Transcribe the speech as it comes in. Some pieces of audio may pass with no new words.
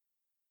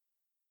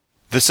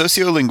The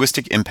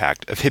Sociolinguistic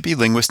Impact of Hippie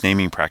Linguist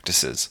Naming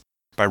Practices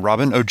by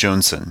Robin O.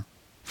 Joneson,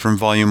 from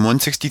Volume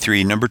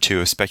 163, Number 2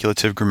 of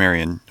Speculative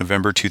Grammarian,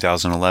 November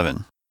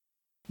 2011.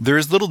 There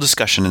is little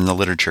discussion in the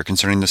literature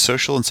concerning the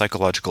social and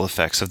psychological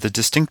effects of the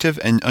distinctive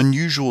and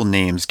unusual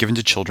names given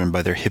to children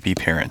by their hippie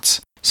parents,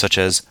 such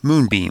as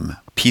Moonbeam,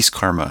 Peace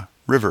Karma,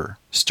 River,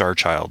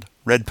 Starchild,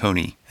 Red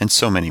Pony, and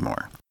so many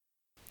more.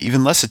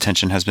 Even less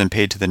attention has been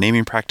paid to the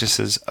naming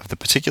practices of the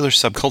particular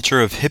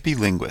subculture of hippie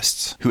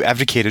linguists, who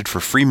advocated for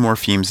free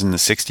morphemes in the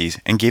 60s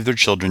and gave their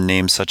children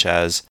names such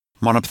as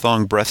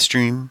Monophthong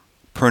Breathstream,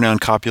 Pronoun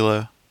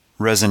Copula,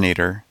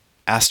 Resonator,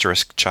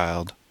 Asterisk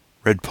Child,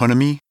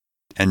 Redponemy,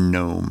 and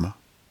Gnome.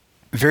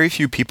 Very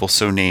few people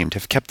so named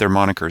have kept their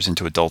monikers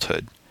into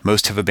adulthood.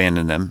 Most have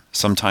abandoned them,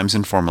 sometimes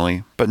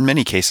informally, but in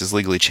many cases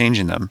legally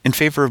changing them, in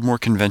favor of more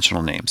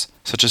conventional names,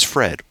 such as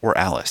Fred or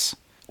Alice.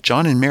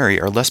 John and Mary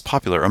are less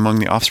popular among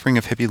the offspring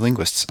of hippie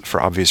linguists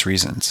for obvious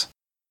reasons.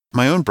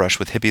 My own brush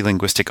with hippie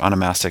linguistic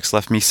onomastics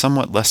left me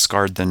somewhat less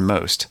scarred than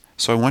most,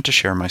 so I want to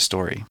share my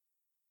story.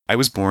 I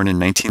was born in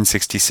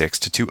 1966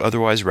 to two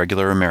otherwise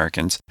regular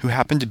Americans who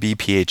happened to be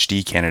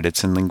PhD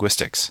candidates in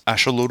linguistics,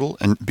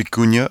 Axolotl and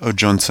Bikunya O.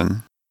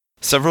 Johnson.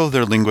 Several of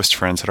their linguist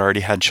friends had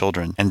already had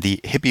children, and the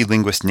hippie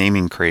linguist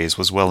naming craze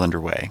was well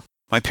underway.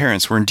 My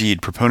parents were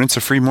indeed proponents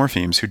of free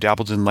morphemes who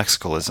dabbled in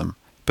lexicalism,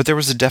 but there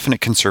was a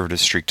definite conservative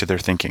streak to their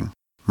thinking.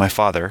 My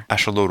father,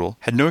 Axolotl,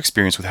 had no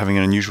experience with having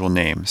an unusual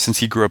name, since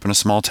he grew up in a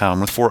small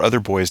town with 4 other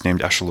boys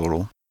named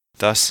Axolotl.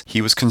 Thus,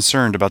 he was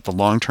concerned about the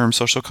long-term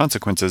social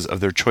consequences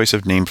of their choice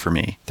of name for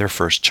me, their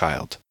first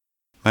child.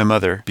 My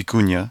mother,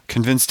 Bikunya,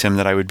 convinced him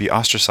that I would be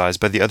ostracized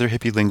by the other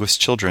hippie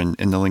linguist children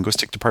in the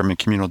linguistic department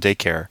communal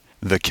daycare,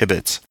 the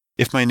Kibbutz,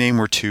 if my name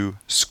were too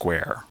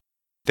square.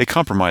 They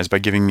compromised by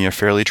giving me a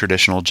fairly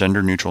traditional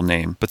gender-neutral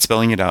name, but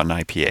spelling it out in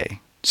IPA.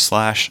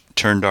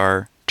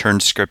 /Turndar,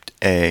 Turnscript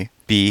A,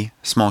 B,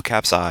 small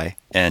caps I,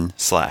 N, /.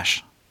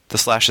 The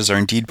slashes are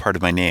indeed part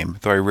of my name,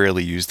 though I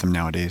rarely use them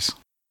nowadays.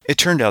 It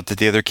turned out that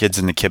the other kids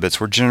in the kibbutz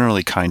were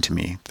generally kind to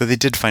me, though they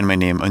did find my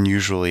name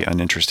unusually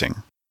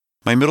uninteresting.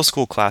 My middle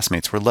school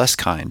classmates were less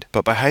kind,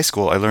 but by high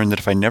school I learned that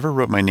if I never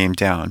wrote my name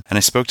down, and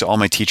I spoke to all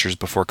my teachers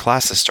before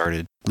classes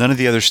started, none of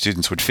the other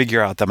students would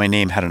figure out that my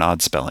name had an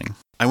odd spelling.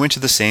 I went to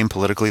the same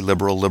politically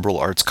liberal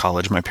arts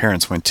college my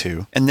parents went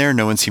to, and there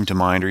no one seemed to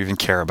mind or even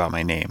care about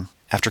my name.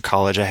 After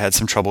college, I had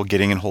some trouble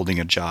getting and holding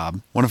a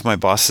job. One of my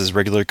bosses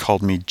regularly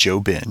called me Joe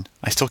Bin.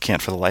 I still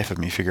can't for the life of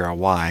me figure out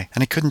why,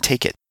 and I couldn't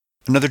take it.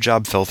 Another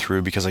job fell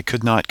through because I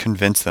could not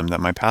convince them that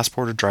my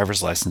passport or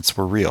driver's license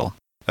were real.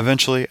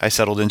 Eventually, I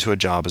settled into a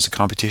job as a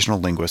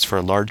computational linguist for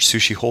a large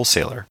sushi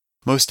wholesaler.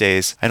 Most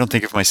days, I don't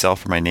think of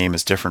myself or my name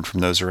as different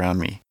from those around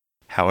me.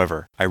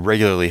 However, I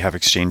regularly have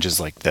exchanges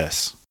like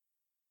this.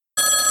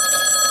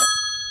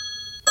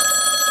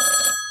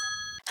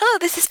 Hello,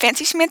 this is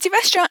Fancy Schmancy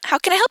Restaurant. How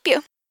can I help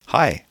you?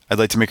 Hi, I'd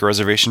like to make a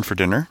reservation for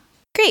dinner.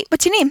 Great,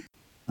 what's your name?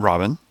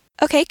 Robin.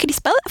 Okay, could you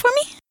spell it for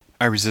me?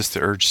 I resist the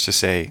urge to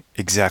say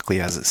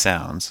exactly as it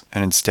sounds,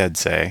 and instead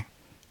say,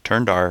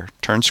 Turndar,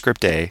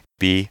 Turnscript A,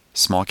 B,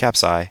 small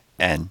caps I,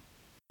 N.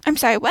 I'm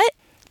sorry, what?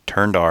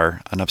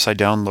 Turndar, an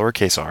upside-down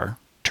lowercase r,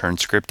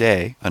 Turnscript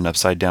A, an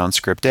upside-down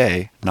script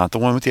A, not the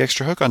one with the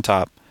extra hook on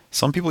top.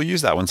 Some people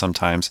use that one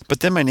sometimes,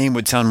 but then my name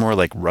would sound more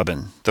like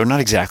Rubbin, though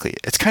not exactly.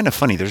 It's kind of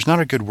funny, there's not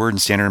a good word in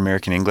standard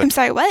American English. I'm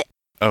sorry, what?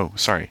 Oh,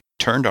 sorry.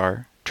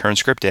 Turndar,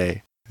 Turnscript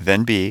A,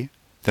 then B,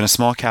 then a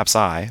small caps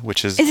I,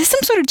 which is... Is this some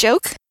sort of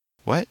joke?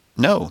 What?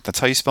 No, that's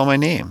how you spell my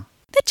name.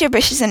 That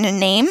gibberish isn't a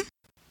name.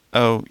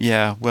 Oh,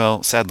 yeah,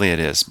 well, sadly it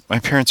is. My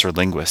parents are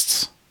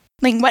linguists.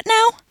 What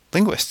now?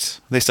 Linguists.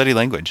 They study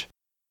language.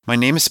 My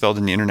name is spelled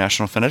in the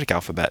International Phonetic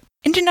Alphabet.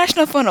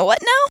 International Phono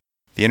what now?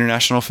 The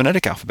International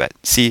Phonetic Alphabet.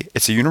 See,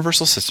 it's a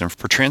universal system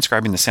for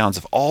transcribing the sounds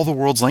of all the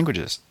world's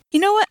languages. You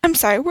know what? I'm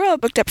sorry, we're all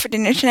booked up for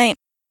dinner tonight.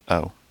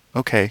 Oh,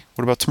 okay.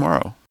 What about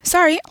tomorrow?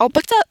 Sorry, all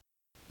booked up.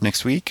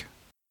 Next week?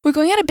 We're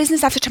going out of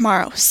business after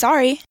tomorrow.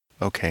 Sorry.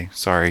 Okay,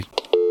 sorry.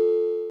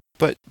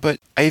 But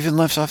I even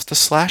left off the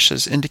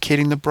slashes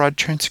indicating the broad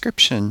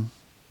transcription.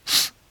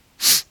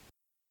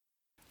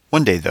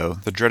 One day, though,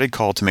 the dreaded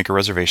call to make a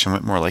reservation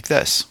went more like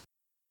this.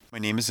 My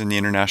name is in the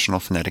International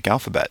Phonetic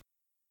Alphabet.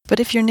 But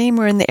if your name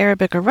were in the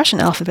Arabic or Russian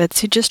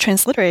alphabets, you'd just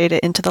transliterate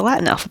it into the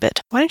Latin alphabet.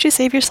 Why don't you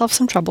save yourself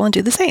some trouble and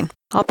do the same?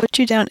 I'll put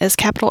you down as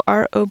capital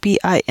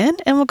Robin,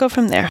 and we'll go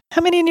from there.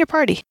 How many in your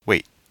party?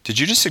 Wait, did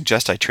you just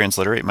suggest I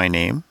transliterate my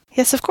name?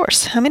 Yes, of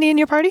course. How many in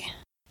your party?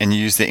 And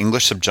you use the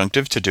English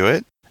subjunctive to do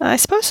it? I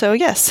suppose so,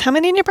 yes. How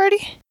many in your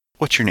party?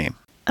 What's your name?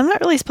 I'm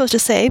not really supposed to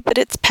say, but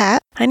it's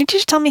Pat. I need you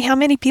to tell me how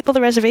many people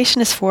the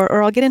reservation is for,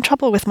 or I'll get in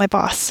trouble with my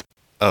boss.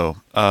 Oh,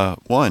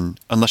 1,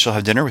 unless you'll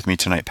have dinner with me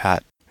tonight,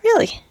 Pat.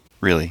 Really?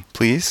 Really,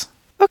 please?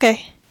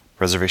 Okay.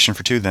 Reservation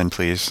for 2 then,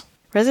 please.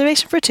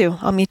 Reservation for 2.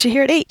 I'll meet you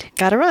here at 8.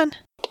 Gotta run.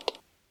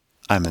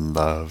 I'm in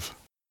love.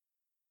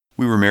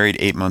 We were married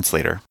 8 months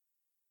later.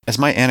 As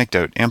my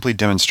anecdote amply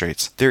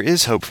demonstrates, there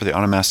is hope for the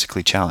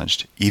onomastically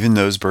challenged, even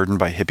those burdened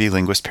by hippie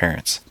linguist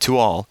parents. To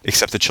all,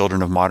 except the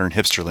children of modern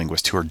hipster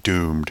linguists who are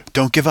doomed.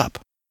 Don't give up.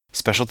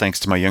 Special thanks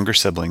to my younger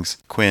siblings,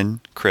 Quinn,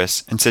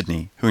 Chris, and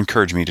Sydney, who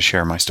encouraged me to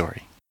share my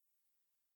story.